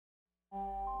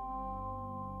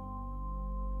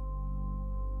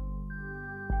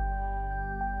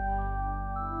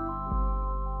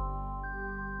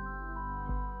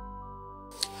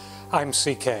I'm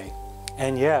CK,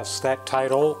 and yes, that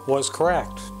title was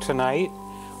correct. Tonight,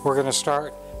 we're going to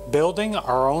start building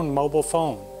our own mobile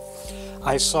phone.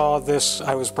 I saw this,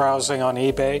 I was browsing on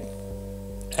eBay,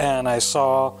 and I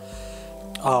saw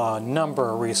a number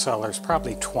of resellers,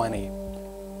 probably 20,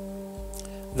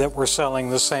 that were selling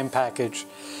the same package,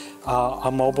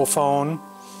 a mobile phone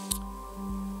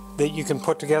that you can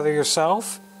put together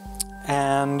yourself,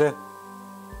 and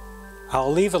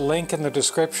I'll leave a link in the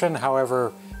description.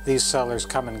 However, these sellers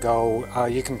come and go.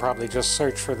 You can probably just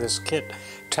search for this kit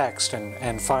text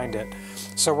and find it.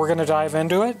 So we're going to dive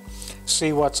into it,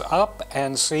 see what's up,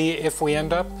 and see if we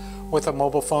end up with a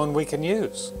mobile phone we can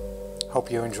use.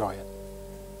 Hope you enjoy it.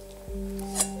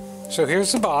 So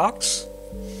here's the box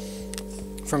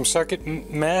from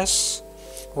Circuitmess,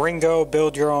 Ringo,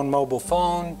 Build Your Own Mobile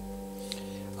Phone.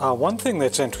 One thing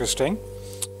that's interesting,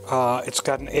 it's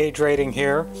got an age rating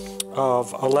here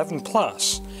of 11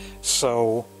 plus.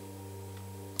 So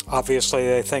obviously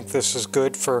they think this is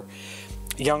good for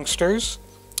youngsters,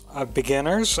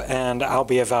 beginners, and I'll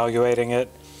be evaluating it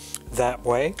that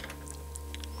way.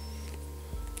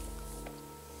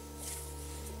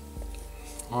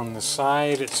 On the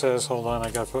side it says, hold on, I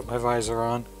gotta put my visor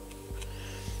on.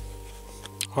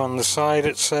 On the side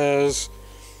it says,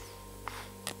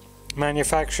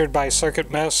 manufactured by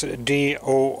Circuitmess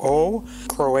DOO,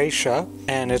 Croatia,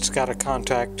 and it's got a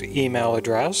contact email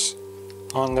address.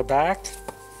 On the back,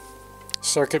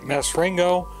 Circuitmess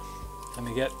Ringo. Let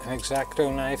me get an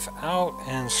X-Acto knife out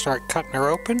and start cutting her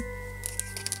open.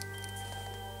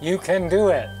 You can do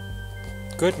it.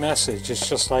 Good message. It's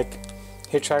just like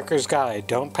Hitchhiker's Guide.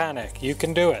 Don't panic. You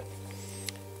can do it.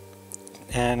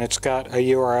 And it's got a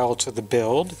URL to the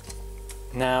build.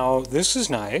 Now, this is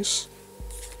nice.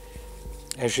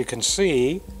 As you can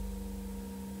see,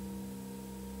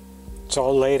 it's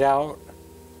all laid out.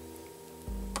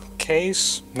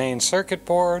 Case, main circuit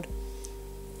board,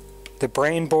 the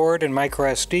brain board and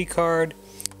micro SD card,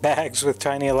 bags with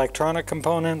tiny electronic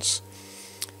components,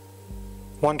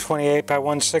 128 by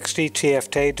 160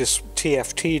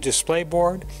 TFT display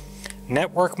board,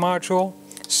 network module,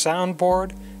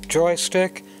 soundboard,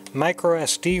 joystick, micro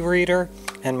SD reader,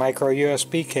 and micro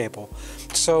USB cable.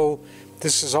 So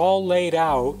this is all laid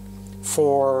out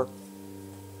for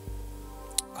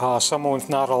someone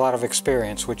with not a lot of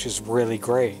experience, which is really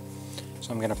great.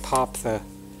 So I'm going to pop the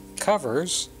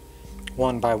covers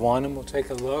one by one and we'll take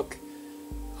a look.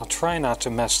 I'll try not to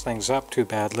mess things up too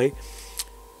badly.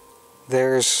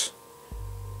 There's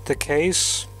the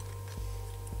case,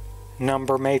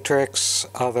 number matrix,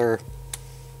 other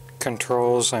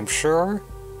controls, I'm sure.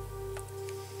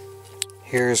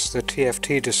 Here's the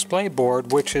TFT display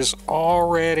board, which is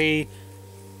already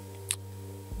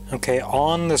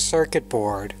on the circuit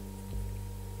board.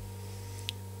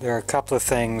 There are a couple of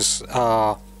things. There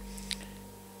are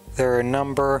a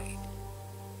number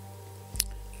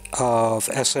of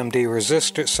SMD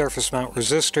resistors, surface mount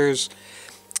resistors.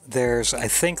 There's, I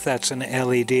think that's an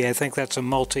LED. I think that's a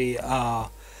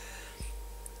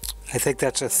I think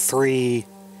that's a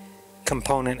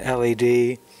 3-component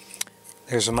LED.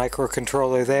 There's a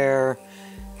microcontroller there.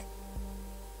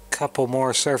 Couple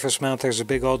more surface mount. There's a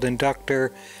big old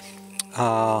inductor.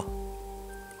 A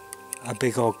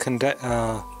big old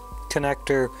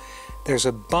connector. There's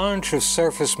a bunch of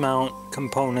surface mount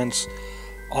components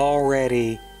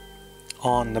already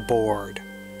on the board.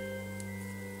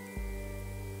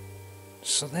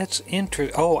 So that's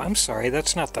interesting. Oh, I'm sorry.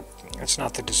 That's not the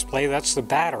display. That's the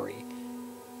battery.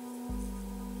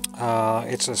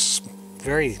 It's a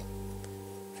very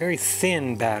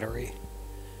thin battery.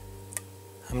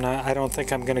 I don't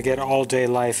think I'm going to get all day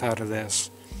life out of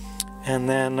this. And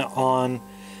then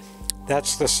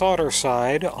that's the solder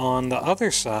side. On the other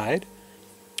side,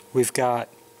 we've got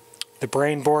the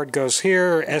brain board goes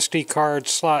here, SD card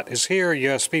slot is here,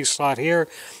 USB slot here,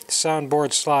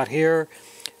 soundboard slot here,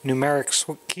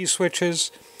 numeric key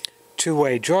switches,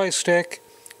 two-way joystick,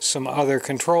 some other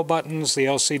control buttons, the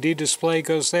LCD display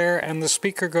goes there, and the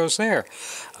speaker goes there.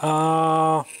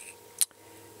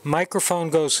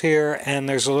 Microphone goes here, and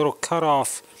there's a little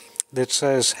cutoff that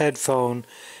says headphone,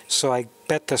 so I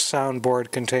bet the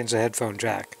soundboard contains a headphone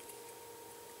jack.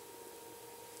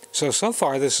 So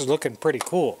far this is looking pretty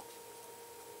cool.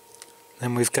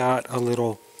 Then we've got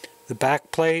the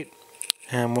back plate,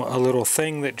 and a little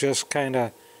thing that just kind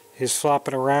of is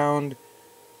flopping around,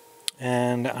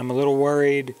 and I'm a little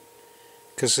worried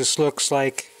because this looks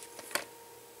like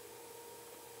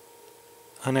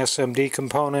an SMD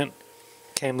component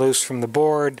came loose from the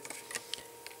board,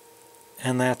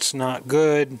 and that's not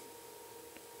good.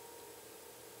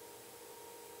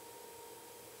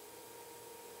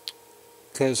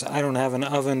 because I don't have an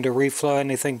oven to reflow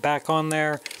anything back on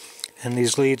there, and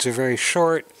these leads are very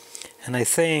short, and I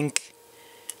think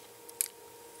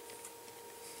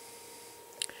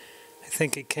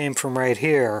it came from right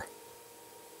here.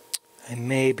 I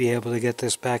may be able to get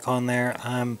this back on there.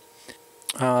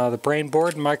 The brain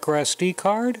board and micro SD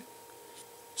card,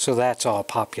 so that's all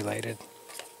populated.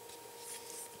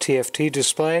 TFT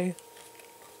display,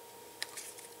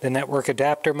 the network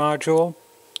adapter module,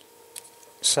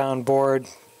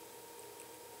 soundboard.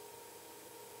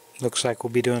 Looks like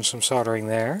we'll be doing some soldering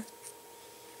there.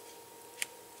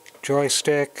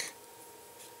 Joystick,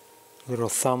 little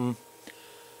thumb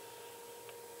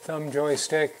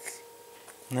joystick,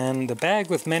 and then the bag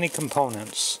with many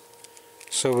components.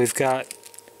 So we've got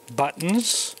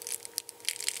buttons,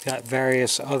 got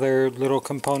various other little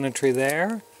componentry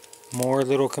there, more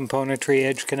little componentry,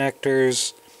 edge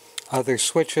connectors, other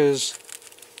switches,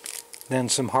 then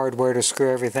some hardware to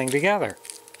screw everything together.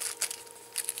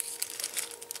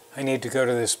 I need to go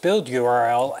to this build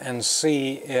URL and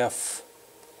see if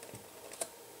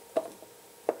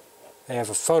they have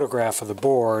a photograph of the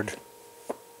board.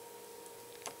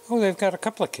 Oh, they've got a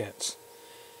couple of kits.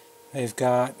 They've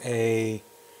got a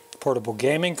portable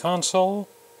gaming console,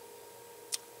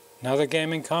 another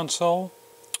gaming console,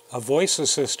 a voice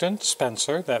assistant,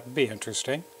 Spencer, that would be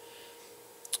interesting.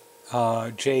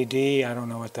 JD, I don't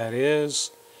know what that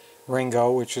is.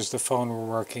 Ringo, which is the phone we're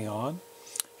working on.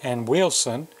 And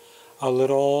Wilson, a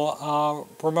little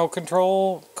remote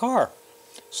control car.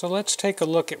 So let's take a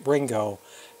look at Ringo.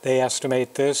 They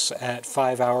estimate this at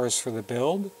 5 hours for the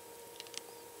build.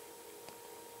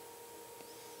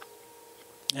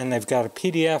 And they've got a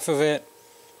PDF of it,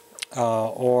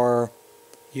 or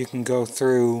you can go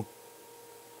through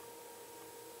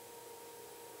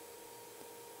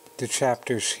the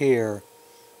chapters here.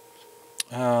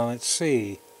 Let's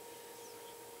see.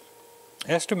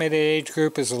 Estimated age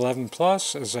group is 11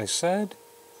 plus, as I said.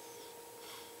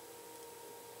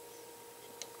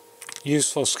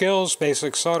 Useful skills,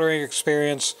 basic soldering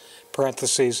experience,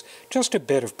 parentheses, just a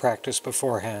bit of practice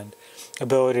beforehand.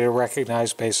 Ability to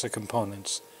recognize basic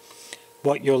components.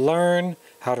 What you'll learn,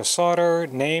 how to solder,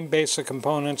 name basic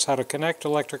components, how to connect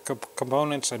electric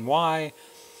components and why,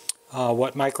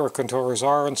 what microcontrollers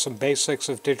are, and some basics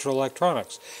of digital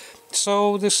electronics.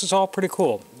 So this is all pretty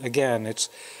cool. Again, it's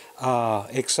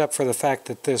except for the fact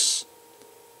that this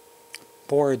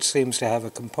board seems to have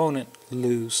a component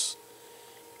loose,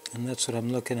 and that's what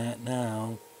I'm looking at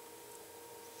now.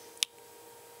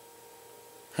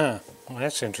 Huh, well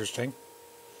that's interesting.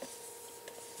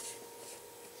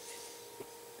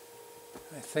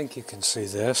 I think you can see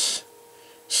this.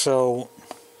 So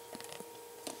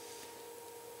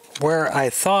where I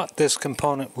thought this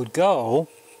component would go,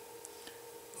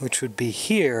 which would be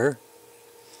here,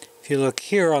 if you look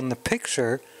here on the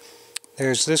picture,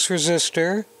 there's this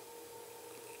resistor,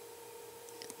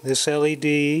 this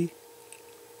LED,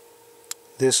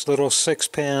 this little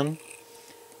 6-pin,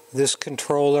 this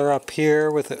controller up here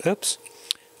with a,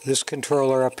 this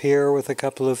controller up here with a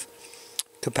couple of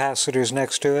capacitors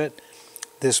next to it,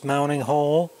 this mounting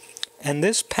hole, and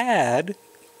this pad,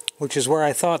 which is where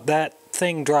I thought that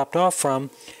thing dropped off from,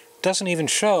 doesn't even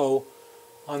show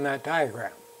on that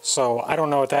diagram. So I don't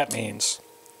know what that means.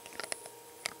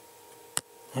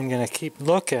 I'm going to keep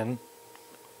looking.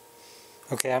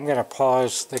 Okay, I'm going to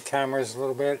pause the cameras a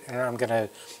little bit, and I'm going to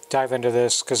dive into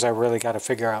this because I really got to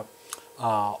figure out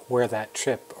where that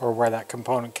chip or where that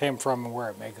component came from and where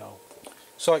it may go.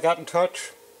 So I got in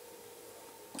touch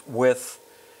with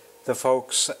the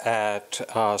folks at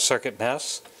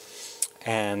Circuitmess,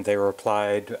 and they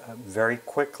replied very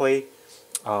quickly,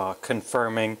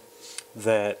 confirming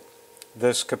that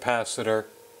this capacitor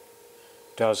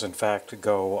does in fact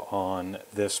go on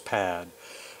this pad.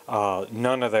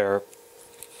 None of their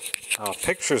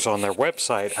pictures on their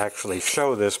website actually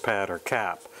show this pad or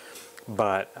cap,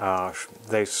 but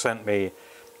they sent me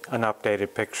an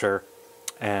updated picture,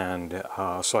 and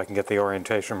so I can get the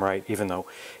orientation right, even though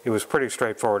it was pretty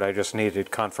straightforward. I just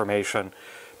needed confirmation.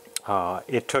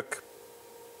 It took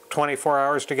 24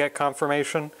 hours to get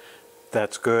confirmation.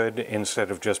 That's good,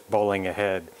 instead of just bowling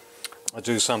ahead. I'll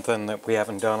do something that we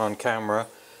haven't done on camera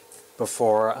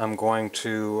before. I'm going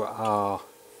to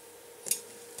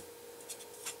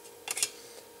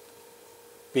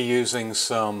be using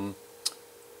some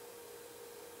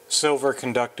silver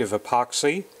conductive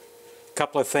epoxy. A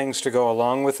couple of things to go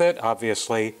along with it.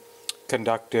 Obviously,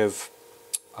 conductive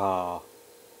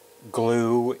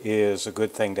glue is a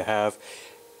good thing to have.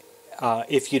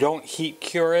 If you don't heat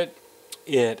cure it,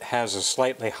 it has a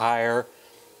slightly higher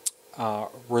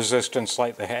resistance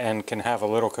slightly and can have a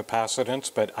little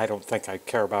capacitance, but I don't think I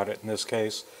care about it in this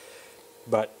case.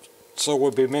 But so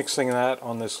we'll be mixing that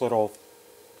on this little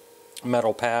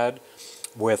metal pad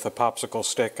with a popsicle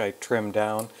stick I trimmed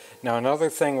down. Now another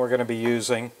thing we're going to be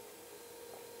using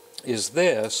is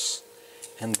this,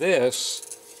 and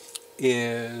this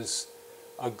is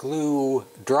a glue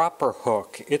dropper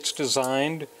hook. It's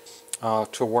designed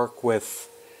to work with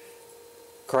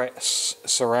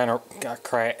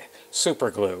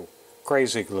super glue,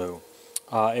 crazy glue.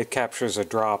 It captures a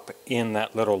drop in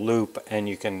that little loop and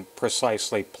you can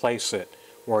precisely place it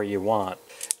where you want.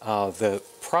 The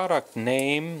product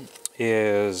name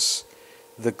is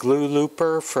the Glue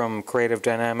Looper from Creative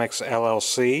Dynamics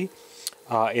LLC.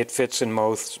 It fits in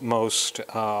most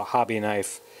hobby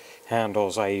knife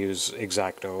handles. I use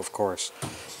X-Acto, of course.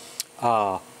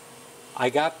 I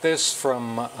got this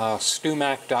from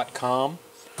stumac.com.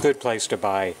 Good place to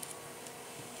buy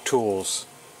tools.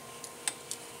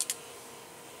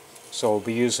 So we'll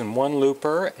be using one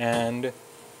looper, and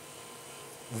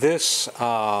this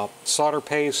solder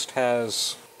paste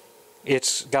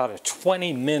it's got a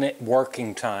 20-minute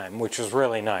working time, which is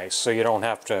really nice, so you don't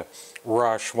have to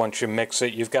rush once you mix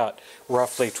it. You've got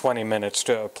roughly 20 minutes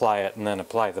to apply it and then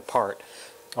apply the part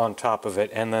on top of it.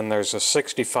 And then there's a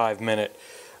 65-minute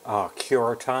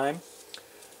cure time.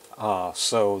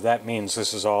 So that means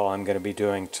this is all I'm going to be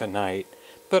doing tonight.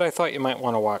 But I thought you might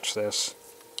want to watch this.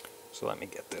 So let me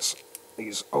get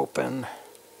these open.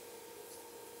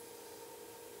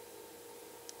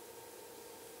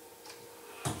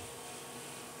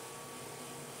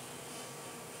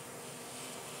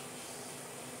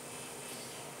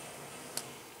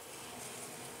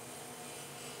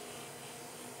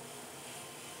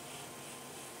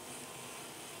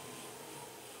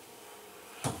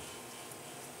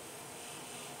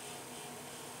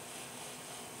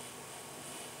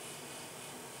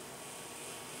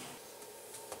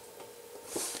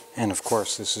 And of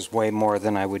course this is way more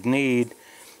than I would need,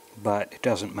 but it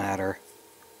doesn't matter.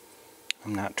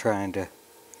 I'm not trying to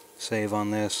save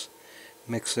on this.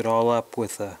 Mix it all up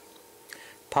with a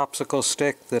popsicle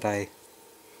stick that I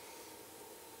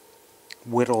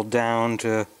whittled down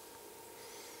to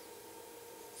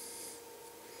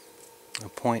a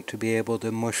point to be able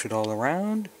to mush it all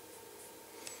around.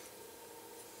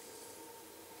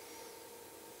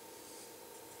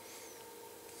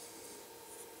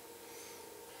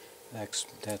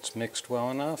 That's mixed well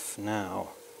enough.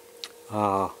 Now,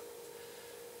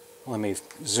 let me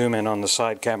zoom in on the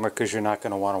side camera because you're not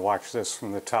going to want to watch this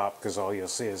from the top because all you'll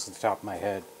see is the top of my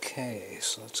head. Okay,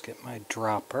 so let's get my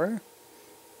dropper.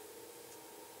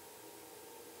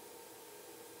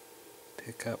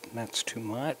 Pick up, that's too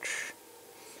much.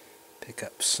 Pick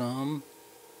up some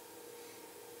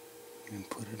and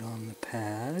put it on the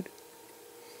pad.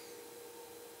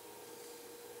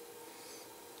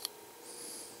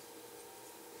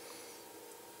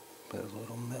 Put a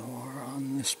little more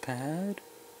on this pad,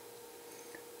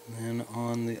 and then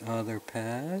on the other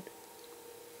pad.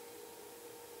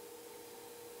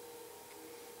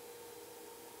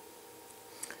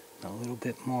 A little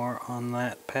bit more on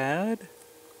that pad.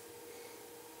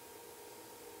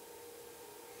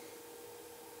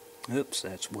 Oops,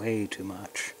 that's way too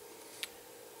much.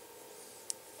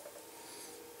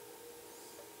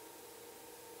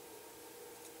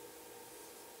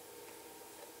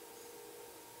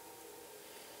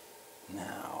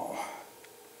 Now,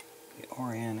 we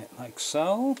orient it like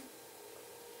so.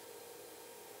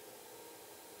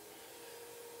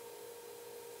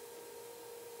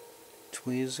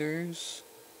 Tweezers,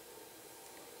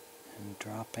 and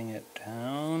dropping it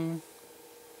down.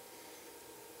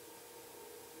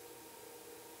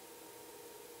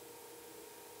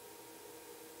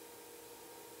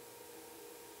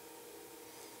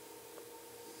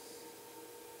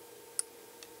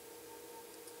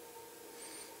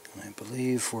 I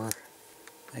believe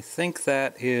I think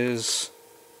that is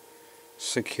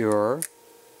secure,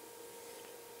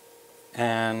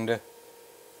 and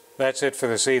that's it for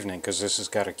this evening because this has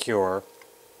got a cure.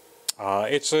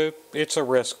 It's a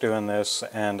risk doing this,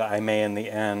 and I may in the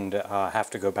end have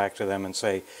to go back to them and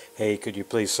say, hey, could you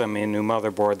please send me a new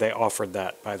motherboard? They offered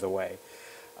that, by the way.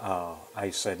 I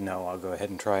said no, I'll go ahead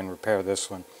and try and repair this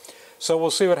one. So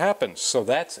we'll see what happens. So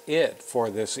that's it for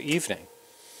this evening.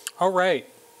 All right.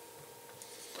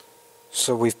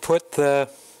 So we've put the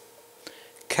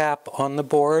cap on the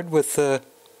board with the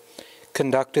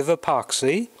conductive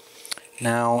epoxy.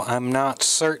 Now I'm not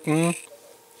certain,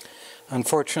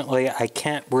 unfortunately I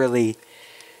can't really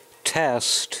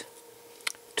test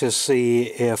to see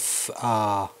if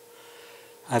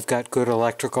I've got good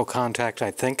electrical contact.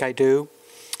 I think I do.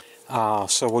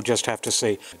 So we'll just have to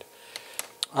see.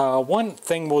 One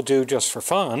thing we'll do just for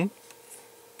fun,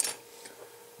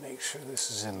 make sure this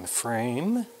is in the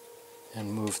frame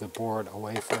and move the board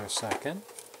away for a second.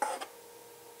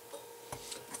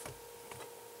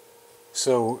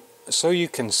 So you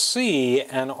can see,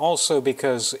 and also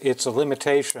because it's a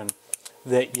limitation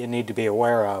that you need to be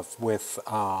aware of with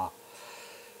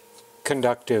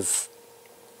conductive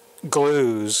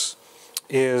glues,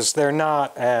 is they're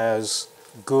not as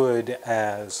good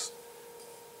as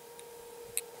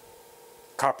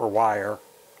copper wire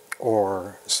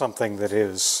or something that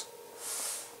is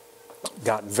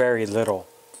got very little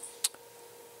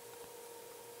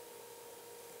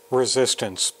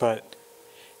resistance. But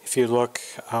if you look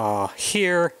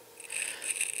here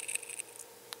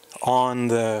on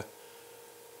the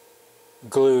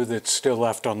glue that's still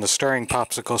left on the stirring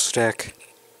popsicle stick,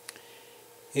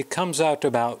 it comes out to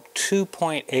about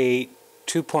 2.8,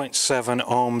 2.7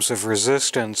 ohms of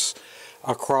resistance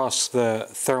across the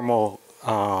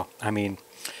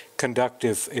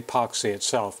conductive epoxy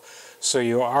itself. So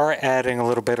you are adding a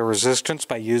little bit of resistance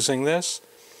by using this.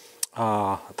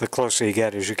 The closer you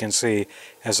get, as you can see,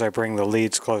 as I bring the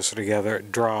leads closer together,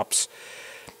 it drops.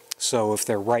 So if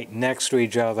they're right next to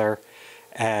each other,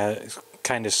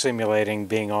 kind of simulating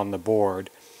being on the board,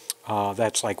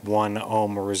 that's like 1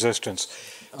 ohm of resistance.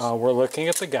 We're looking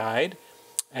at the guide,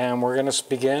 and we're going to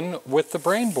begin with the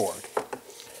brain board.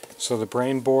 So the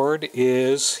brain board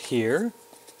is here,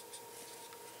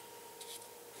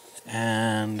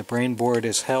 and the brain board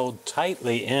is held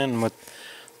tightly in with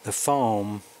the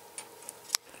foam.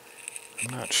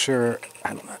 I'm not sure,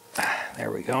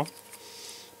 there we go.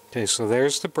 Okay, so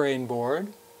there's the brain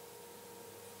board.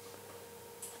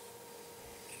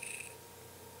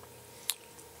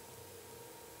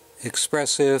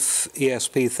 Expressive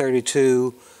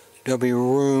ESP32 W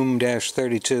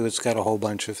Room-32. It's got a whole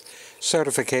bunch of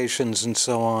certifications and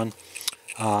so on,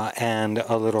 and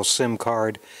a little SIM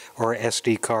card or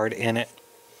SD card in it.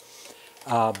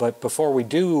 But before we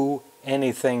do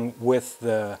anything with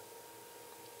the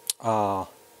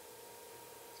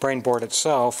brain board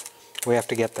itself, we have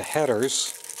to get the headers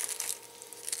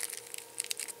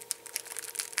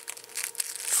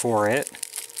for it.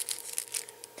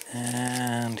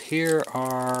 And here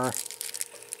are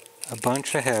a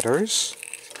bunch of headers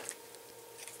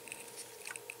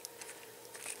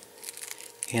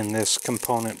in this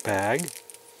component bag.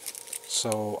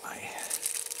 So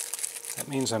that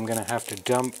means I'm going to have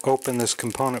to open this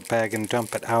component bag and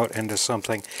dump it out into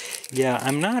something. Yeah,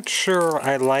 I'm not sure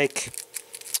I like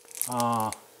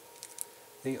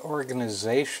the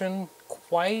organization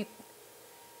quite.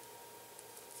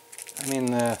 I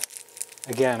mean,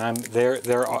 again,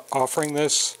 they're offering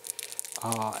this,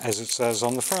 as it says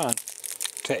on the front,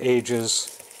 to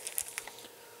ages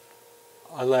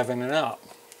 11 and up.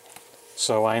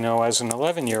 So I know as an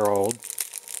 11-year-old,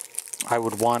 I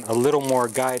would want a little more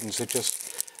guidance.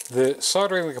 The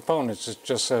soldering the components, it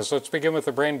just says, let's begin with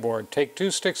the brain board. Take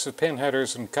 2 sticks of pin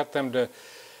headers and cut them to...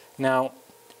 Now,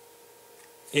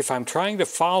 if I'm trying to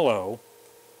follow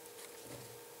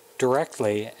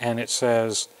directly and it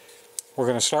says, we're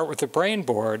going to start with the brain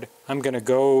board, I'm going to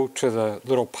go to the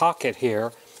little pocket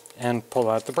here and pull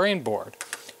out the brain board.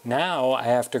 Now I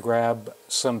have to grab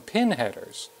some pin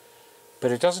headers,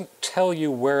 but it doesn't tell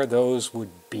you where those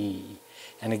would be.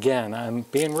 And again, I'm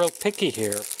being real picky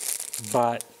here,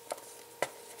 but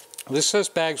this says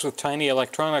bags with tiny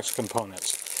electronics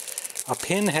components. A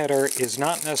pin header is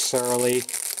not necessarily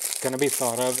going to be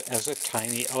thought of as a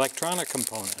tiny electronic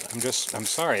component. I'm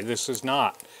sorry, this is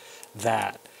not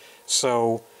that.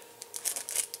 So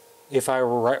if I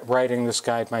were writing this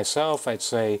guide myself, I'd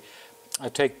say I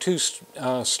take 2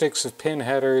 sticks of pin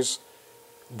headers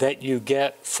that you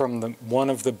get from one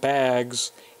of the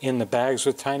bags in the bags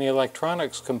with tiny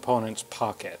electronics components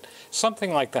pocket.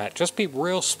 Something like that. Just be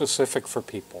real specific for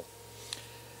people.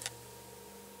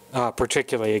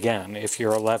 Particularly, again, if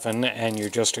you're 11 and you're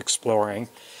just exploring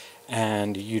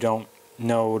and you don't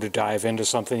know to dive into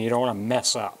something, you don't want to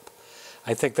mess up.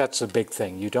 I think that's a big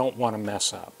thing. You don't want to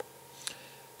mess up.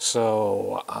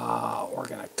 So we're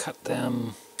going to cut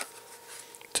them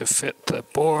to fit the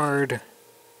board.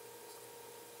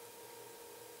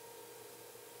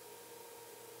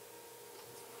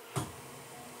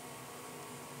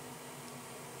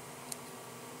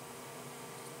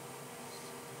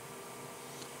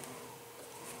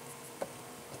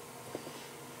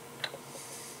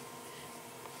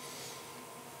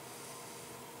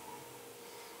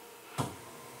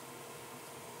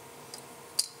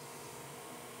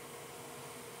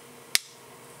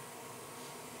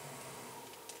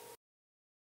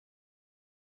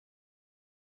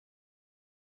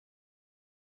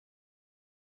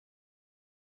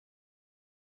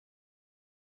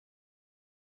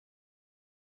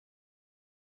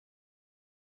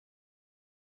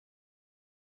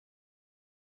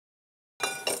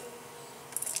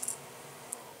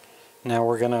 Now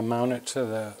we're going to mount it to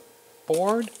the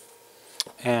board,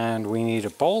 and we need a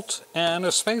bolt and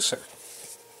a spacer.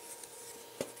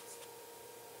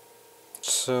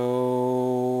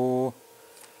 So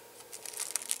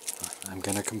I'm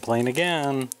going to complain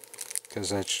again, because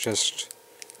that's just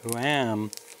who I am.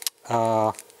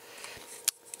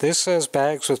 This says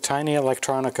bags with tiny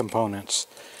electronic components.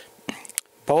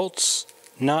 Bolts,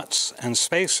 nuts, and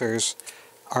spacers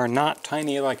are not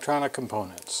tiny electronic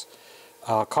components.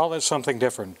 Call it something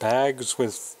different, bags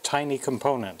with tiny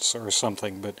components or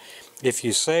something, but if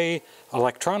you say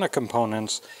electronic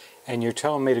components and you're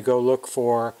telling me to go look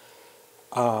for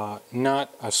a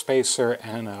nut, a spacer,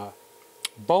 and a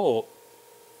bolt,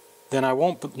 then I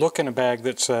won't look in a bag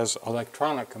that says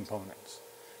electronic components.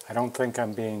 I don't think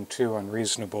I'm being too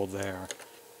unreasonable there.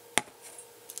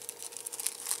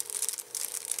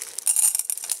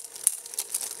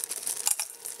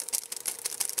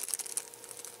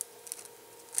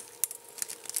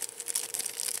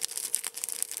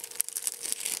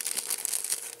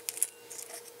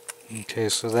 Okay,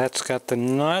 so that's got the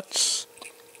nuts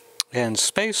and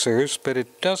spacers, but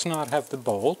it does not have the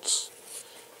bolts.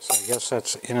 So I guess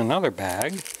that's in another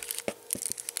bag.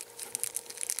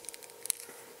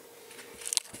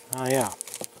 Ah, yeah.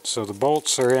 So the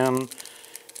bolts are in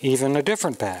even a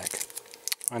different bag.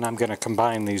 And I'm going to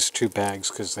combine these two bags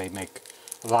because they make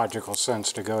logical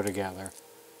sense to go together.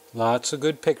 Lots of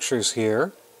good pictures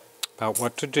here about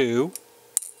what to do.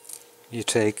 You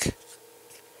take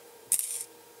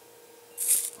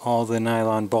all the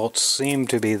nylon bolts seem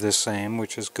to be the same,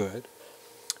 which is good.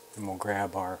 And we'll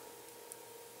grab our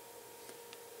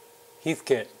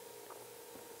Heathkit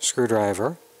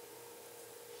screwdriver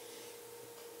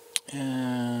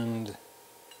and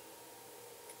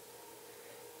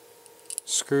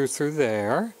screw through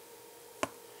there,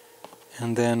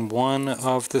 and then one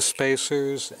of the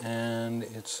spacers, and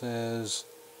it says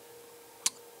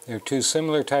there are two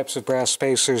similar types of brass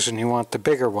spacers and you want the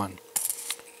bigger one.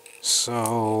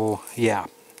 So yeah,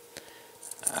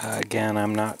 again,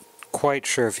 I'm not quite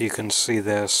sure if you can see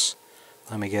this.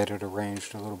 Let me get it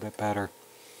arranged a little bit better.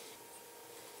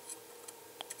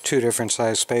 Two different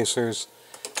size spacers.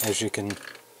 As you can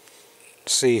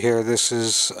see here, this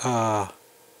is 1/8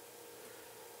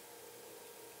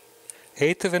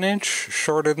 of an inch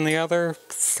shorter than the other,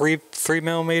 3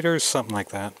 millimeters, something like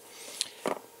that.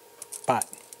 But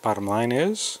bottom line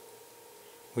is,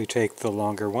 we take the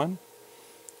longer one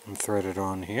and thread it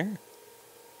on here,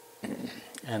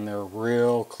 and there are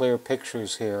real clear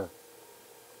pictures here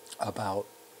about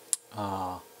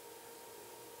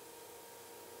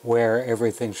where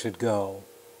everything should go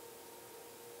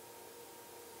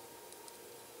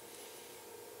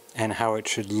and how it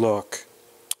should look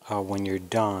when you're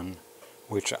done,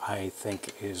 which I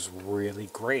think is really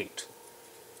great.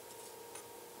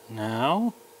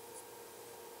 Now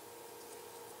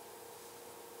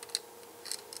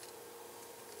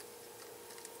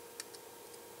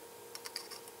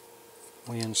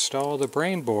we install the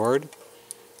brain board.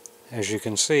 As you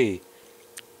can see,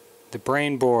 the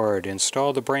brain board,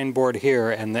 install the brain board here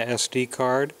and the SD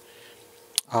card.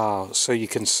 So you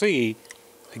can see,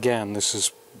 again, this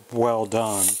is well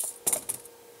done.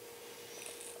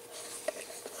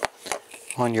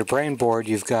 On your brain board,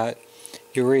 you've got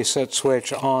your reset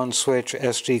switch, on switch,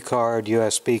 SD card,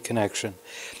 USB connection.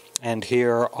 And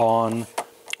here on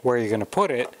where you're going to put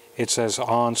it, it says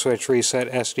on switch, reset,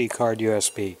 SD card,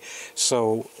 USB.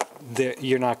 So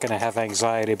you're not going to have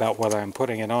anxiety about whether I'm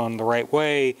putting it on the right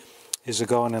way. Is it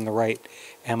going in the right?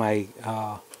 Am I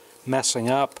messing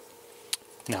up?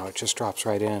 No, it just drops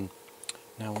right in.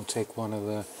 Now we'll take one of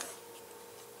the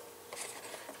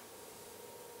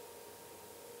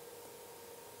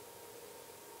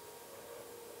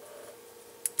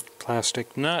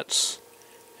plastic nuts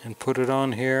and put it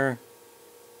on here.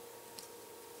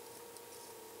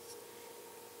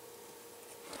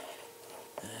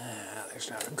 There's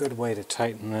not a good way to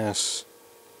tighten this,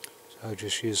 so I'll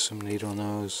just use some needle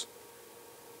nose.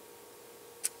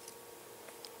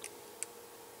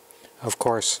 Of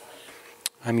course,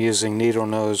 I'm using needle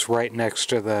nose right next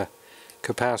to the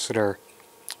capacitor.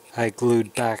 I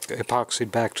glued back, epoxied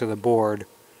back to the board,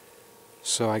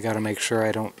 so I got to make sure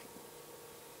I don't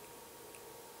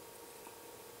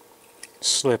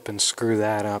slip and screw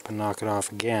that up and knock it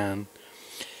off again.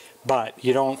 But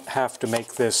you don't have to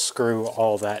make this screw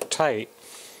all that tight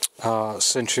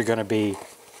since you're going to be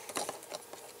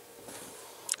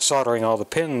soldering all the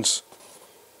pins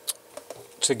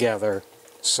together,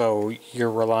 so you're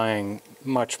relying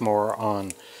much more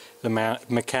on the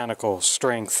mechanical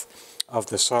strength of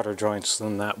the solder joints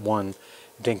than that one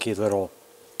dinky little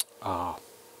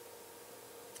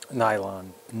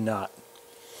nylon nut.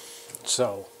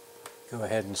 So go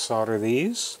ahead and solder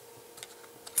these.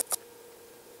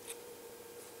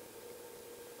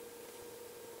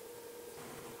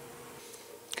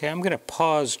 Okay, I'm going to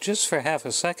pause just for half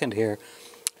a second here.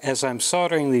 As I'm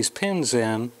soldering these pins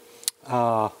in,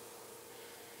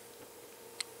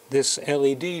 this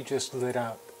LED just lit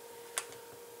up.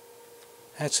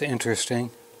 That's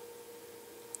interesting.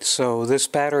 So this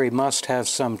battery must have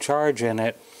some charge in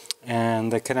it,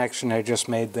 and the connection I just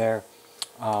made there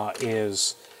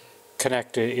is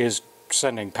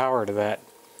sending power to that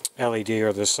LED,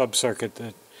 or the subcircuit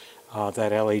that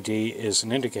that LED is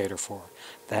an indicator for.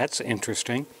 That's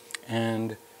interesting,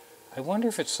 and I wonder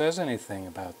if it says anything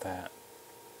about that.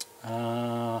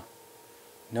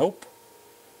 Nope.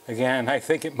 Again, I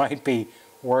think it might be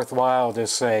worthwhile to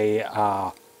say,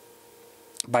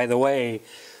 by the way,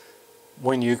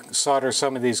 when you solder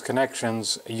some of these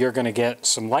connections, you're going to get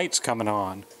some lights coming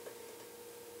on,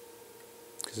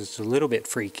 because it's a little bit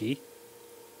freaky.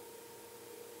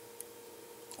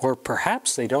 Or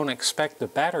perhaps they don't expect the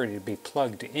battery to be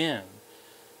plugged in.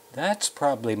 That's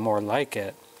probably more like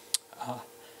it.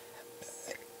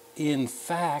 In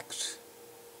fact,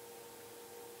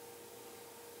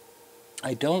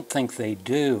 I don't think they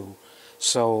do.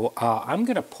 So I'm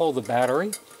going to pull the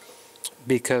battery,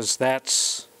 because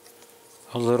that's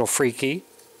a little freaky.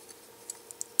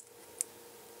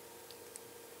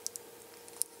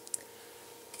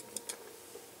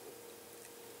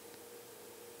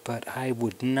 But I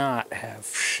would not have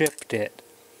shipped it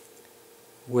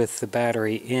with the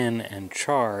battery in and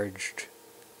charged.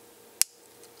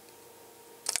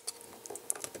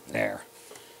 There.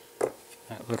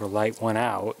 That little light went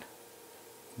out.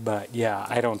 But yeah,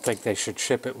 I don't think they should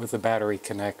ship it with the battery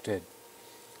connected.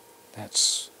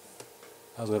 That's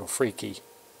a little freaky.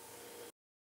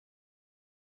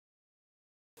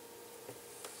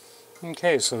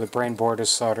 Okay, so the brain board is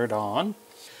soldered on.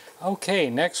 Okay,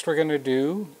 next we're going to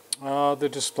do the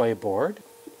display board.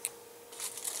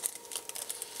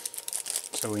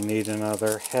 So we need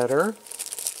another header.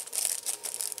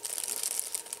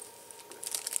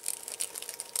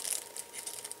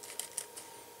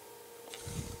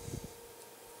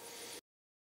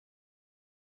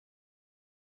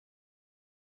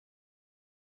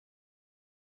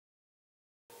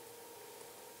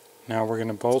 Now we're going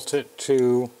to bolt it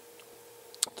to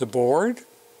the board.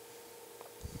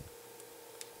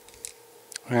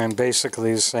 And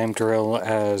basically the same drill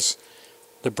as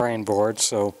the brain board,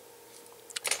 so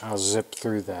I'll zip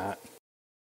through that.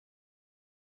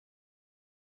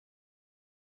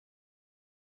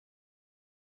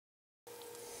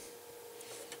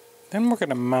 Then we're going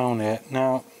to mount it.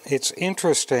 Now, it's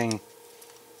interesting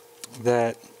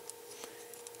that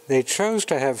they chose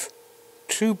to have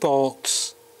 2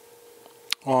 bolts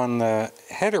on the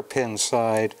header pin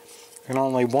side and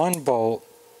only 1 bolt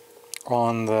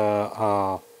on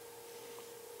the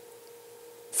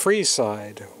free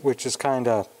side, which is kind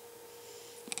of,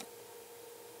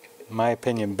 in my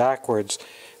opinion, backwards,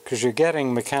 because you're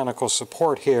getting mechanical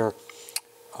support here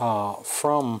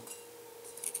from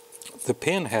the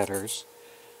pin headers,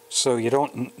 so you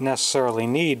don't necessarily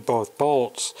need both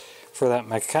bolts for that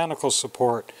mechanical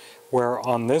support, where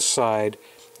on this side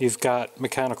you've got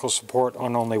mechanical support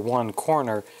on only 1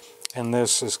 corner, and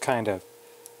this is kind of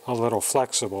a little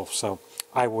flexible, so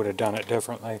I would have done it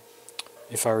differently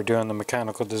if I were doing the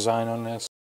mechanical design on this.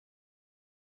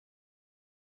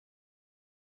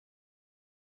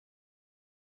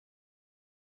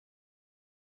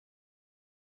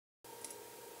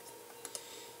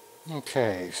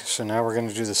 Okay, so now we're going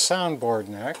to do the soundboard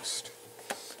next.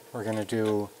 We're going to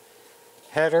do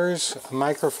headers, a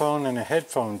microphone, and a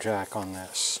headphone jack on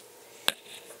this.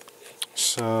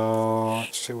 So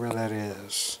let's see where that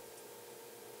is.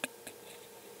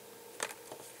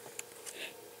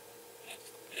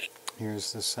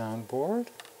 Here's the soundboard.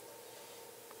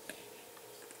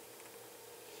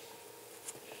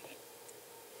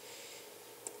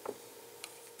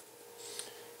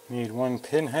 Need 1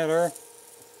 pin header,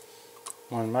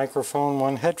 1 microphone,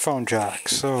 1 headphone jack.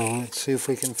 So let's see if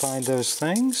we can find those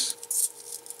things.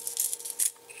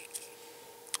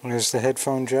 There's the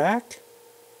headphone jack.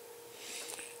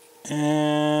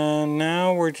 And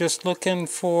now we're just looking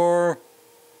for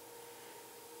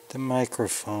the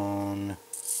microphone.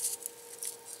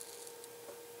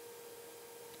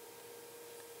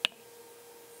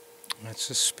 That's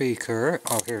a speaker.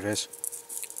 Oh, here it is.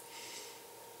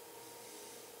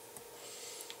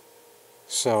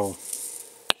 So,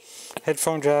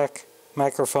 headphone jack,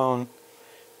 microphone,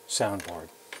 soundboard.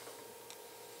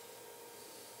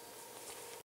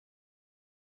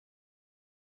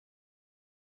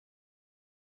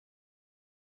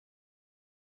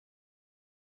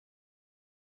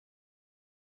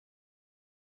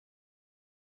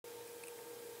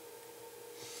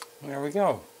 There we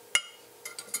go.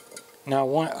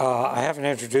 Now, I haven't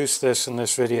introduced this in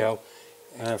this video,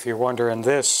 and if you're wondering,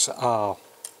 this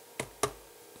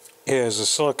is a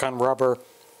silicone rubber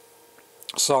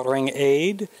soldering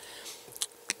aid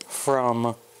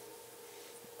from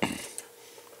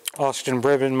Austin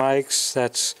Ribbon Mics.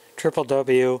 That's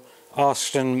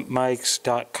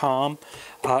www.austinmics.com.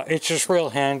 It's just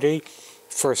real handy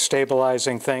for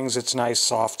stabilizing things. It's nice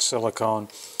soft silicone.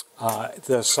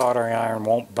 The soldering iron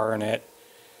won't burn it.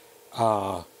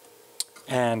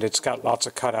 And it's got lots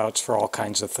of cutouts for all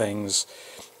kinds of things.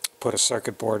 Put a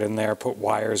circuit board in there, put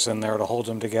wires in there to hold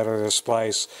them together to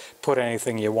splice, put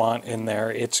anything you want in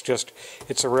there. It's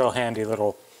a real handy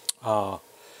little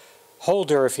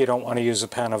holder if you don't want to use a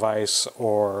pan of ice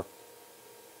or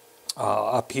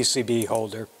a PCB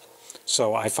holder.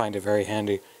 So I find it very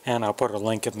handy, and I'll put a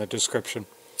link in the description.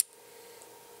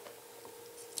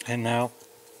 And now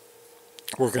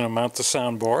we're going to mount the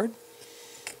soundboard.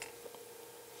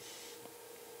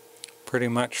 Pretty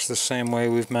much the same way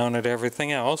we've mounted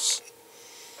everything else.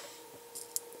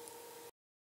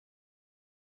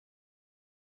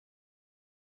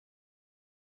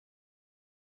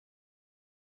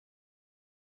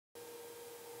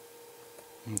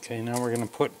 Okay, now we're going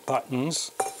to put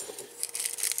buttons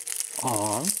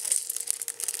on.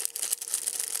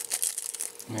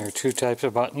 There are two types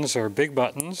of buttons. There are big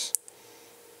buttons,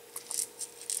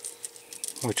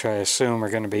 which I assume are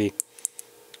going to be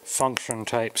function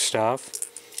type stuff,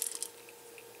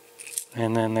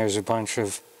 and then there's a bunch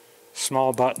of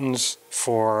small buttons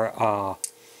for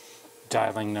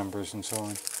dialing numbers and so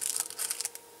on.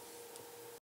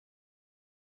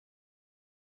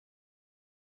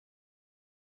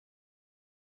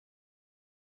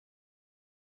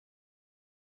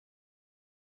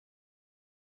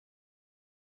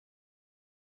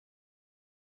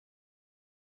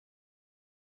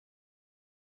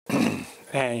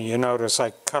 And you notice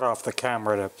I cut off the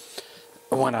camera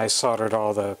when I soldered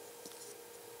all the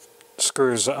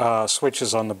screws,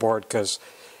 switches on the board, because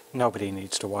nobody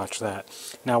needs to watch that.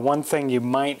 Now, one thing you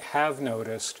might have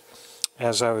noticed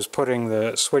as I was putting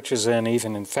the switches in,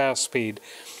 even in fast speed,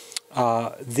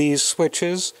 these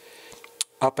switches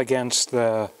up against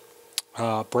the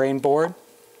brain board,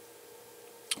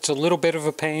 it's a little bit of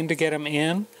a pain to get them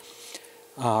in,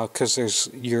 because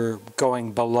you're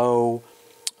going below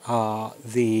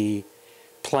the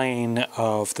plane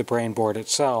of the brain board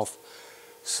itself.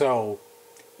 So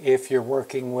if you're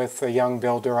working with a young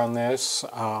builder on this,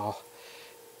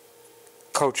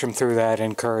 coach them through that,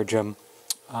 encourage them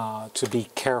to be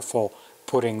careful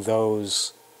putting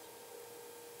those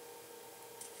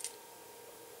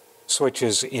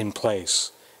switches in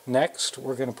place. Next,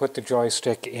 we're going to put the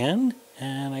joystick in,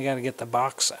 and I got to get the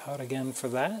box out again for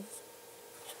that.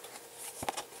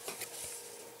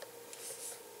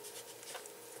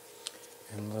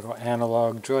 And a little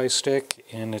analog joystick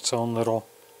in its own little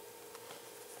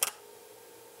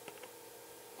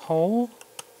hole.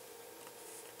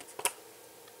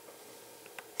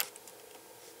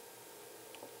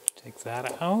 Take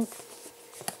that out.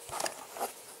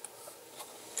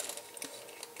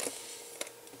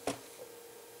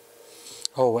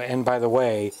 Oh, and by the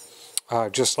way,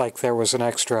 just like there was an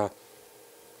extra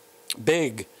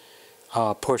big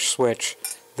push switch,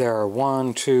 there are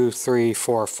 1, 2, 3,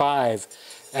 4, 5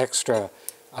 extra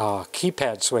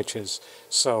keypad switches,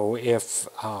 so if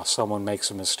someone makes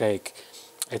a mistake,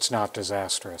 it's not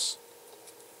disastrous.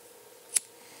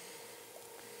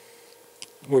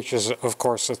 Which is, of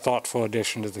course, a thoughtful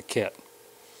addition to the kit.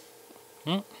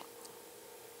 A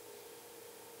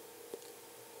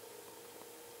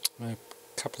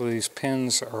couple of these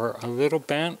pins are a little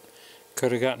bent.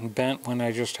 Could have gotten bent when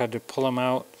I just had to pull them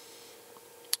out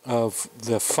of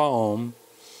the foam.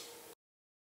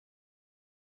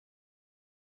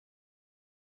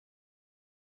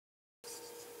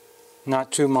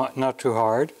 Not too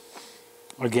hard.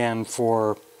 Again,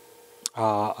 for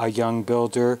a young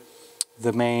builder,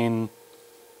 the main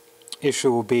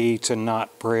issue will be to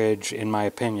not bridge, in my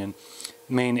opinion,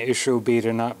 the main issue will be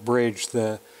to not bridge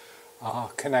the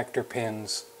connector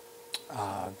pins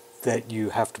that you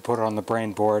have to put on the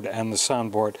brain board and the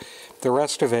soundboard. The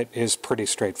rest of it is pretty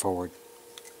straightforward.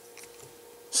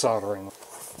 Soldering.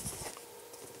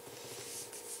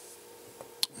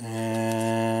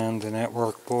 And the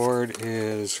network board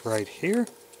is right here.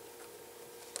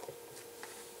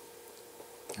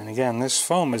 And again, this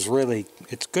foam is really,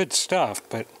 it's good stuff,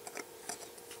 but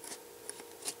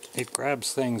it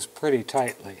grabs things pretty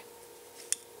tightly.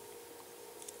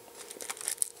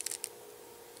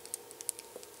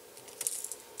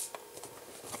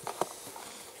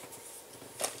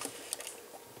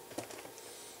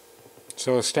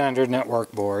 So a standard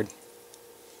network board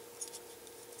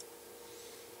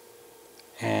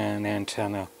and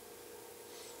antenna.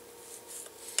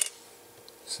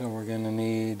 So we're going to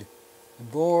need the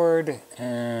board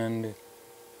and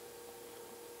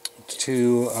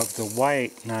 2 of the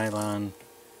white nylon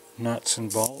nuts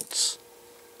and bolts.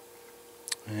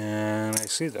 And I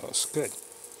see those. Good.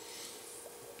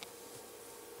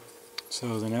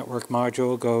 So the network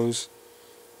module goes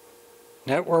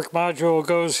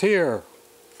here.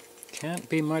 Can't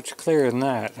be much clearer than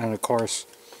that. And of course,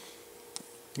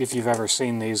 if you've ever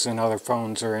seen these in other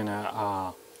phones or in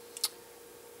a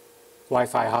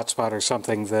Wi-Fi hotspot or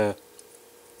something, the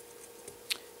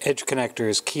edge connector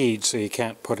is keyed, so you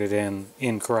can't put it in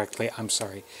incorrectly. I'm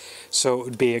sorry. So it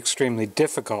would be extremely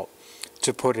difficult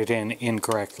to put it in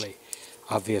incorrectly.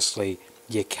 Obviously,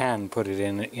 you can put it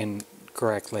in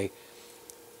incorrectly,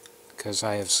 because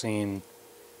I have seen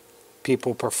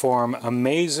people perform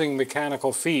amazing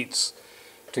mechanical feats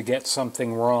to get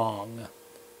something wrong.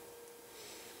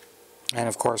 And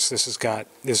of course, this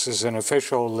is an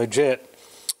official, legit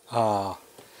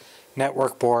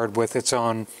network board with its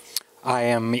own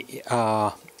EI and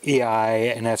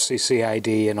FCC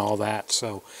ID and all that,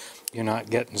 so you're not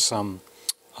getting some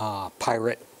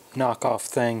pirate knockoff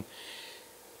thing.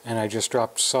 And I just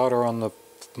dropped solder on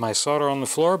my solder on the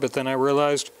floor, but then I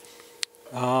realized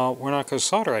we're not going to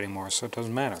solder anymore, so it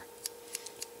doesn't matter.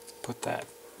 Put that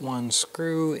one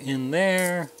screw in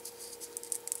there.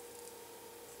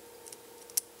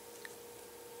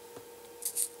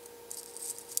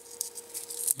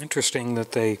 Interesting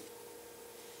that they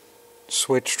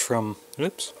switched from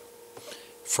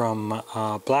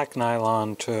black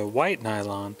nylon to white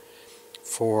nylon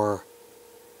for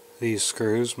these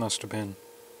screws. Must have been,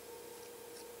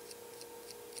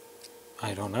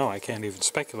 I don't know, I can't even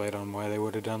speculate on why they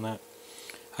would have done that.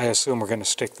 I assume we're going to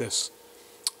stick this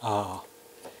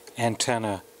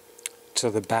antenna to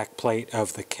the back plate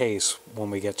of the case when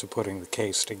we get to putting the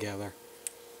case together,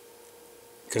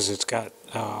 because it's got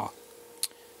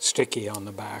sticky on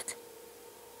the back.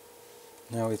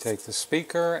 Now we take the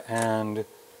speaker, and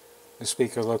the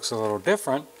speaker looks a little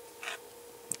different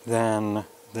than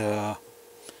the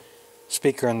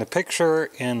speaker in the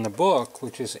picture in the book,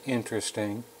 which is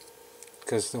interesting,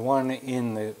 because the one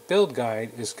in the build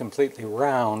guide is completely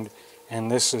round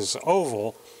and this is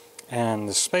oval, and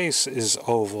the space is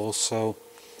oval, so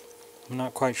I'm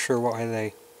not quite sure why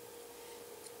they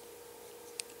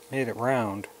made it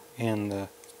round in the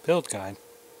build guide.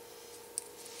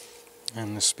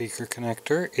 And the speaker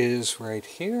connector is right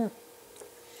here,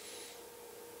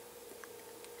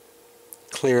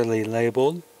 clearly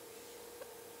labeled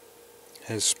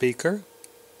as speaker.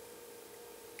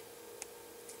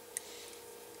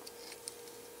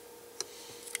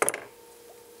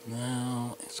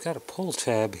 Now, it's got a pull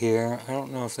tab here. I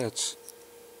don't know if that's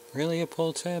really a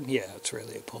pull tab. Yeah, it's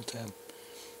really a pull tab.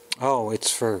 Oh, it's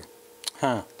for,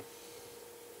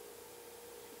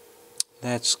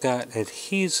 that's got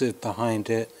adhesive behind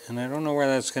it, and I don't know where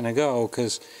that's going to go,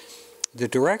 because the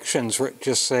directions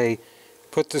just say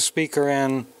put the speaker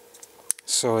in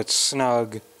so it's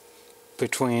snug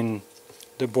between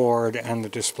the board and the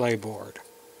display board.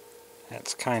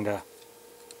 That's kind of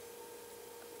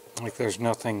like there's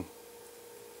nothing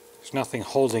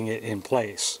holding it in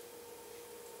place.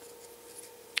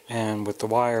 And with the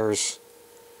wires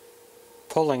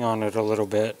pulling on it a little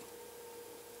bit,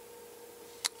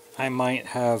 I might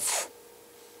have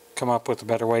come up with a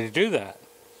better way to do that.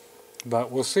 But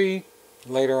we'll see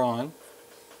later on.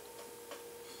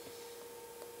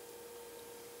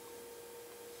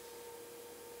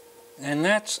 And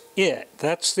that's it.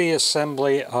 That's the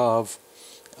assembly of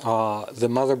the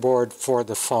motherboard for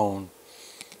the phone.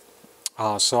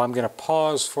 So I'm going to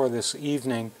pause for this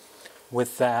evening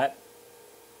with that,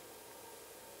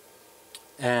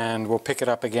 and we'll pick it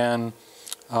up again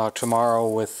tomorrow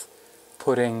with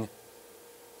putting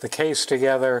the case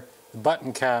together, the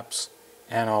button caps,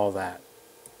 and all that.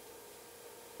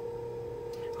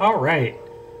 Alright,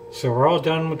 so we're all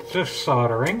done with the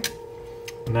soldering.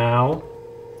 Now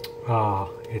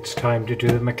it's time to do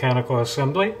the mechanical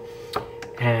assembly,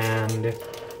 and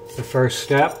the first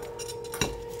step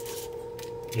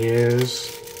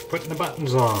is putting the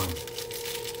buttons on.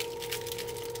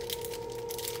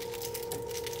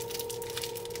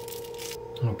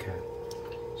 Okay,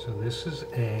 so this is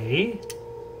A.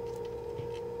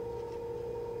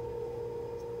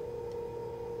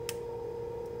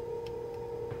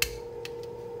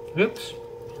 Oops,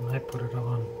 and I put it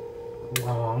on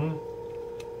wrong.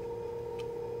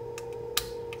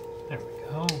 There we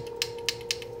go.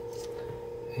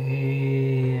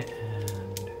 A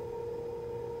and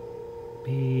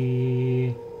B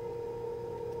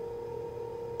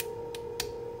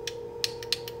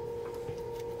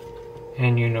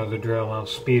And you know the drill, I'll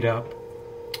speed up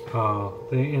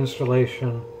the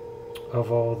installation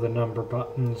of all the number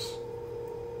buttons.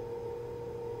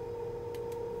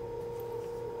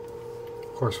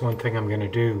 Of course, one thing I'm going to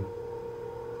do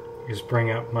is bring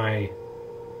up my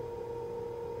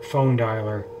phone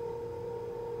dialer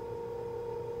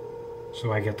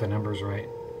so I get the numbers right.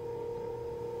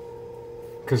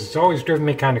 Because it's always driven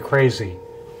me kind of crazy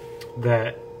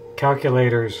that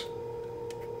calculators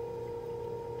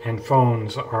and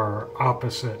phones are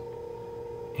opposite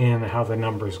in how the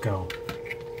numbers go.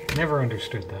 Never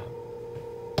understood that.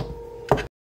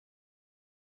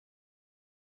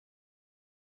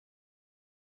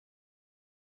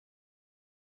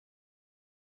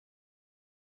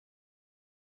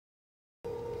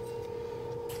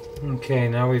 Okay,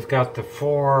 now we've got the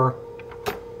 4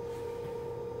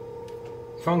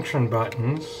 function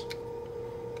buttons,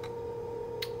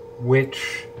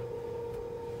 which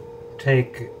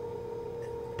take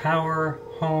power,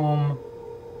 home,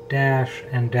 dash,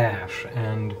 and dash,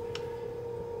 and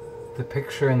the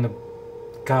picture in the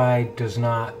guide does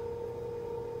not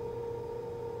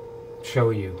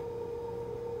show you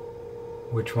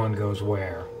which one goes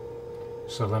where.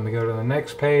 So let me go to the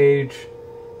next page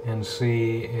and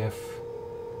see if...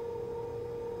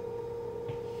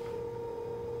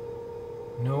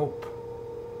 Nope.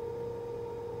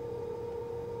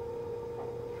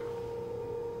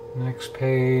 Next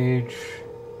page.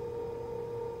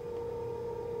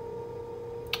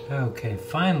 Okay,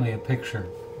 finally a picture.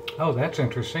 Oh, that's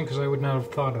interesting because I would not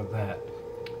have thought of that.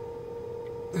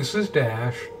 This is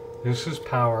dash, this is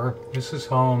power, this is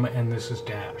home, and this is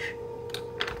dash.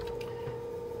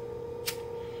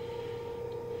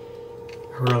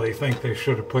 I really think they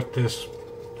should have put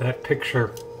that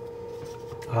picture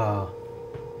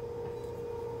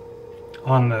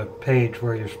on the page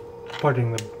where you're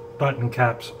putting the button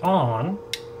caps on,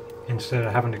 instead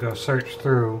of having to go search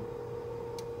through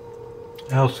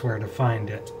elsewhere to find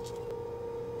it.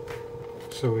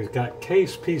 So we've got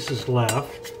case pieces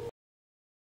left.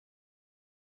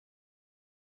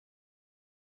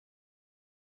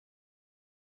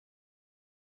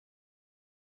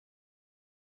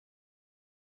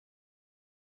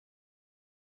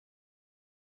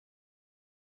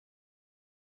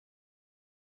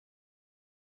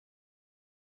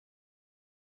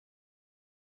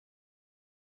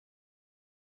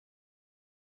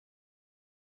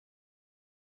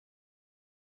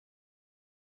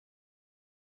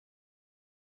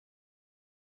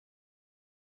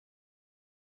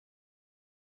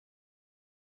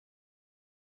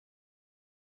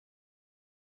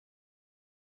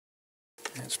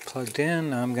 It's plugged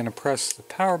in. Now I'm going to press the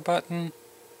power button.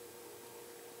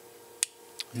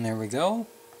 And there we go.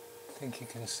 I think you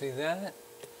can see that.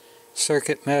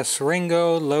 Circuitmess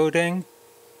Ringo loading.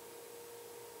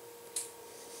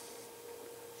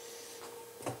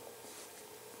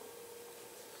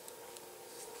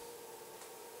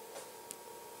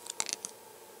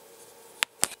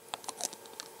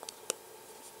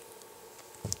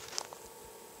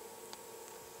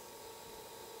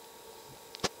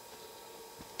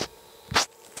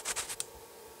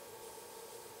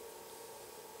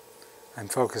 I'm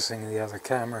focusing the other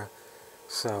camera,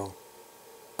 so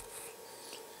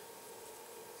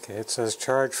okay, it says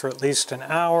charge for at least an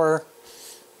hour.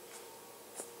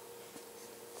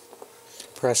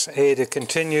 Press A to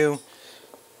continue,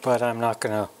 but I'm not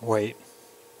going to wait.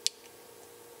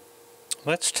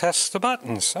 Let's test the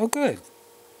buttons. Oh, good.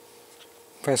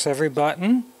 Press every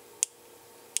button,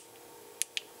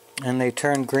 and they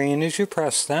turn green as you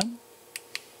press them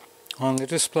on the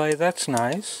display. That's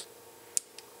nice.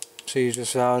 So you're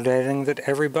just validating that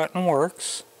every button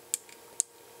works.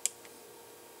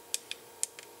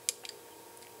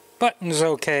 Buttons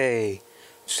okay.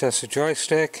 Let's test the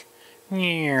joystick.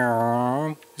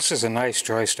 This is a nice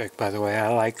joystick, by the way.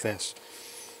 I like this.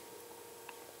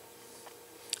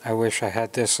 I wish I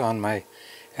had this on my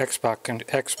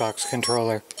Xbox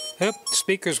controller. Oop,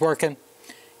 speaker's working.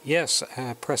 Yes.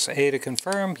 Press A to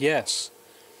confirm. Yes.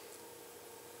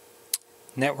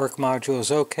 Network module is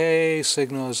okay,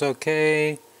 signal is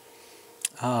okay,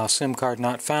 SIM card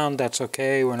not found, that's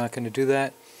okay, we're not going to do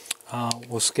that.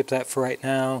 We'll skip that for right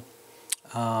now.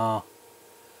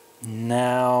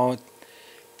 Now,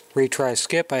 retry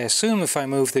skip. I assume if I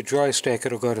move the joystick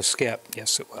it'll go to skip.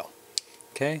 Yes, it will.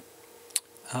 Okay.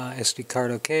 SD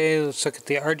card okay. Let's look at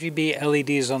the RGB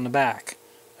LEDs on the back.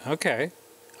 Okay.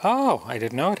 Oh, I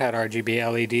didn't know it had RGB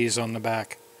LEDs on the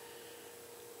back.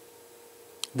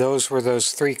 Those were those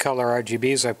 3-color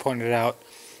RGBs I pointed out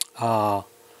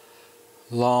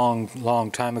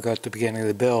long time ago at the beginning of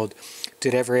the build.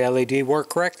 Did every LED work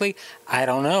correctly? I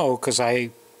don't know, because I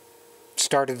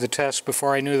started the test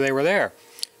before I knew they were there.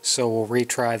 So we'll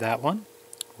retry that one.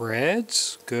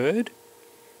 Reds, good.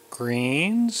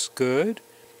 Greens, good.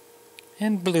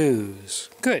 And blues,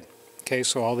 good. Okay,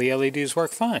 so all the LEDs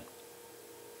work fine.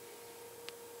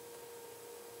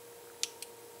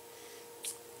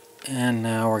 And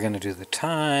now we're going to do the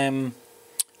time.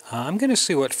 I'm going to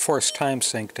see what forced time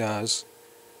sync does.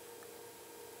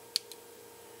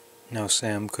 No,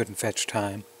 Sam couldn't fetch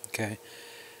time. Okay,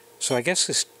 so I guess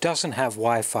this doesn't have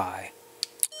Wi-Fi.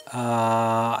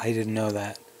 I didn't know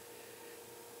that.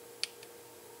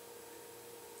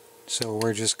 So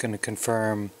we're just going to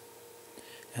confirm.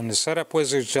 And the setup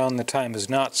wizard's on, the time is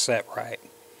not set right.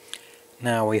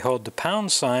 Now we hold the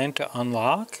pound sign to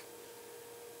unlock.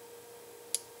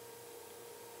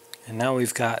 And now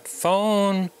we've got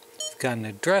phone, we've got an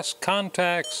address,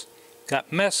 contacts,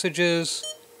 got messages,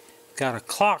 got a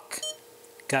clock,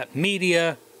 got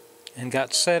media, and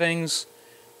got settings,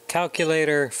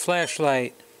 calculator,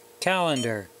 flashlight,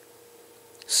 calendar,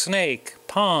 snake,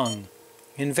 Pong,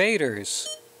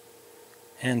 invaders,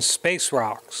 and space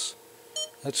rocks.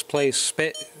 Let's play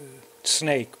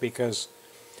snake, because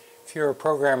if you're a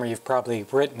programmer, you've probably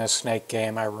written a snake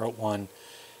game. I wrote one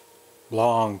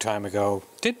long time ago.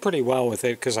 Did pretty well with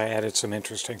it because I added some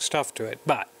interesting stuff to it.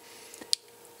 But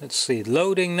let's see,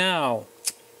 loading now.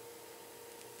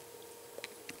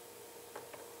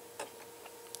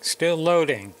 Still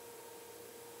loading.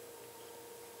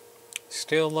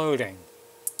 Still loading.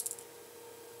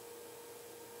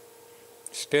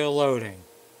 Still loading.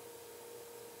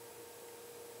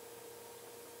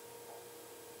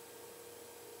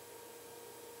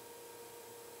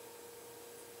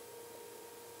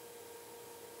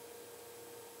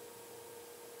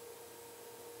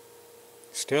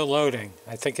 Still loading.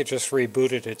 I think it just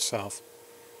rebooted itself.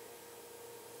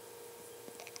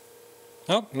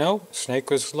 Oh, no, Snake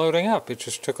was loading up. It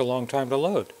just took a long time to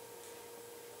load.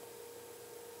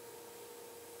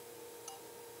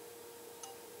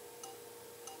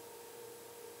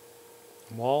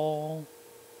 Wall,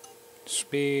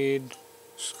 speed,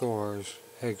 scores,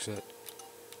 exit.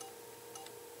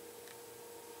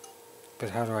 But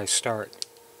how do I start?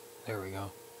 There we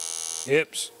go.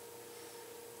 Oops.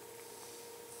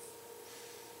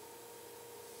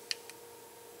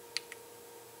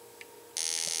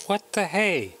 What the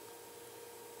hey?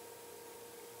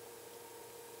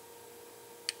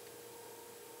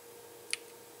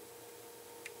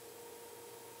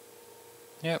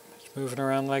 Yep, it's moving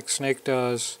around like Snake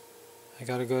does. I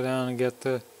gotta go down and get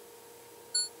the...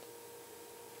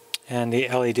 And the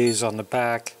LEDs on the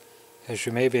back, as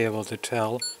you may be able to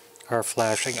tell, are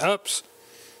flashing. Oops!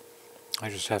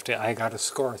 I gotta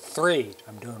score 3.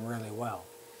 I'm doing really well.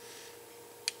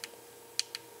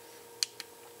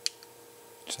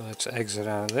 So let's exit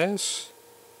out of this.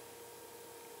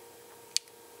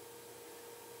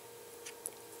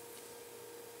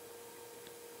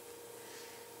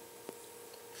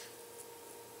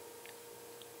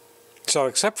 So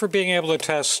except for being able to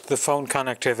test the phone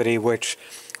connectivity, which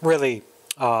really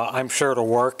I'm sure it'll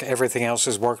work, everything else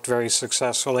has worked very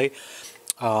successfully.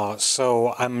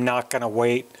 So I'm not going to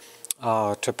wait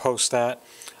to post that.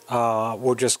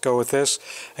 We'll just go with this.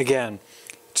 Again,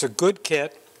 it's a good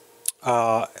kit.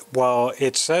 While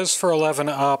it says for 11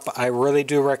 up, I really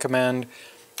do recommend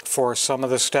for some of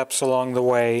the steps along the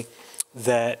way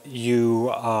that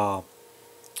you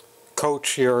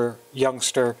coach your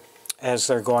youngster as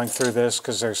they're going through this,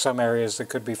 because there's some areas that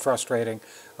could be frustrating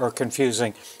or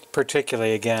confusing,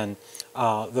 particularly, again,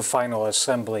 the final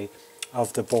assembly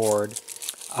of the board.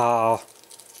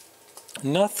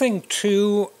 Nothing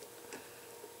too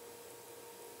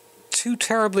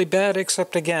terribly bad,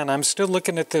 except again, I'm still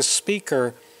looking at this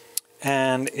speaker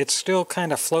and it's still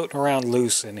kind of floating around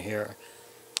loose in here.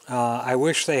 I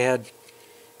wish they had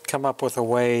come up with a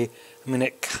way. I mean,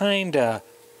 it kind of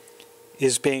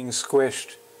is being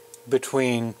squished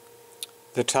between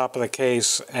the top of the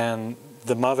case and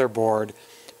the motherboard,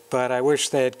 but I wish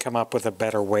they had come up with a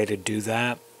better way to do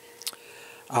that.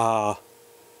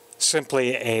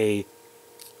 Simply a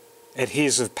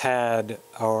adhesive pad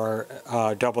or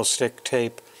double stick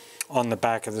tape on the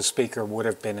back of the speaker would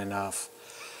have been enough.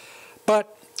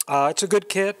 But it's a good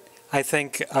kit. I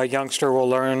think a youngster will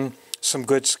learn some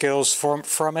good skills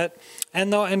from it,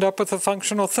 and they'll end up with a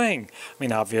functional thing. I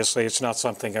mean, obviously it's not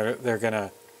something they're going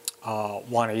to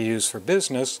want to use for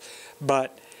business,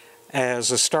 but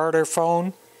as a starter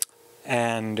phone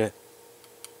and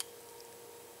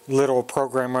little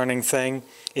program running thing,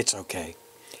 it's okay.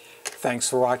 Thanks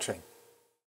for watching.